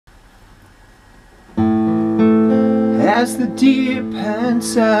as the deer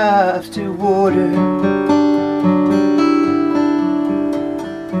pants after water,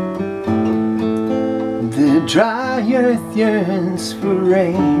 the dry earth yearns for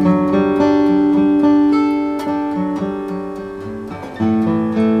rain.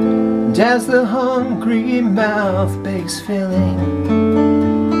 And as the hungry mouth begs filling,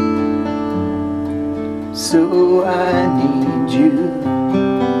 so I need you.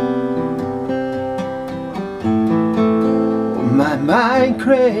 My mind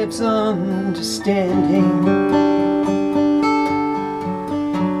craves understanding,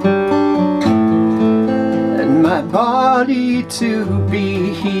 and my body to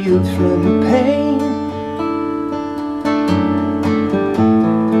be healed from pain.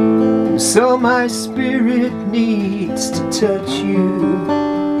 So my spirit needs to touch you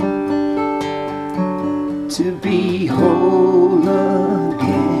to be whole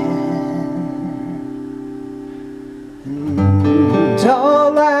again. And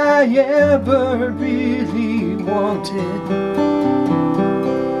all I ever really wanted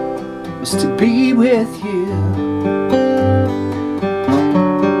was to be with you.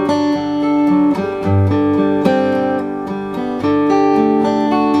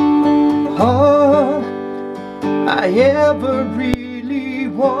 All I ever really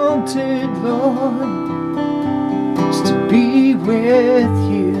wanted, Lord, was to be with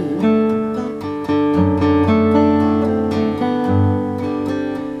you.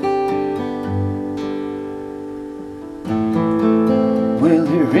 Well,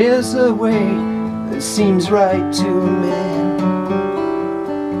 there is a way that seems right to a man,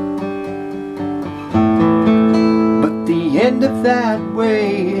 but the end of that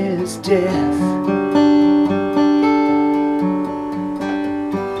way is death.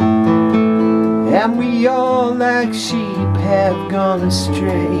 And we all like sheep have gone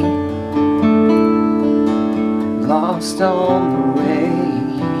astray, lost on the way.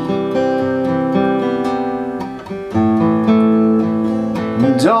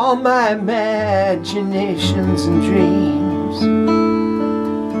 And all my imaginations and dreams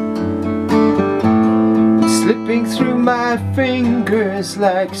slipping through my fingers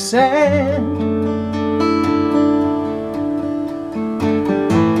like sand.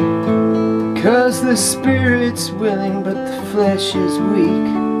 'Cause the spirit's willing but the flesh is weak.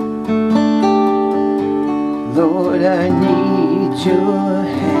 Lord, I need your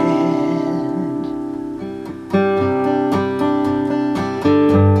hand.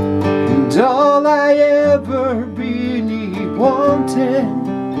 And all I ever really wanted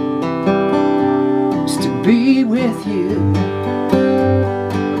was to be with you.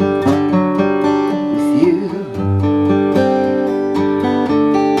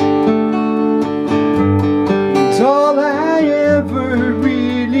 All I ever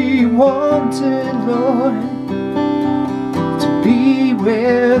really wanted, Lord, to be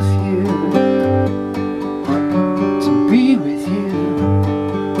with you, to be with you.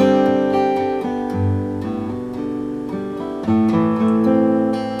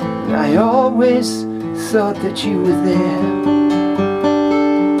 And I always thought that you were there,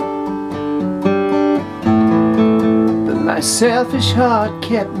 but my selfish heart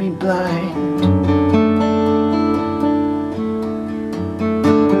kept me blind.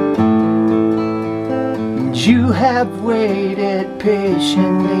 You have waited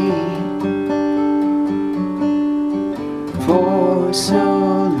patiently for so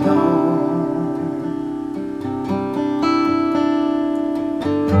long.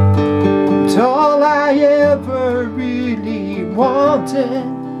 And all I ever really wanted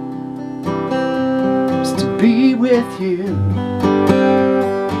was to be with you,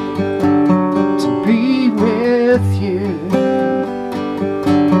 to be with you.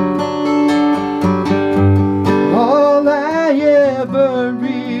 Ever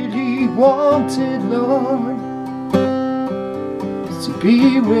really wanted, Lord, is to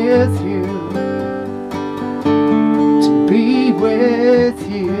be with you, to be with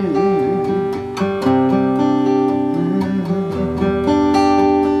you.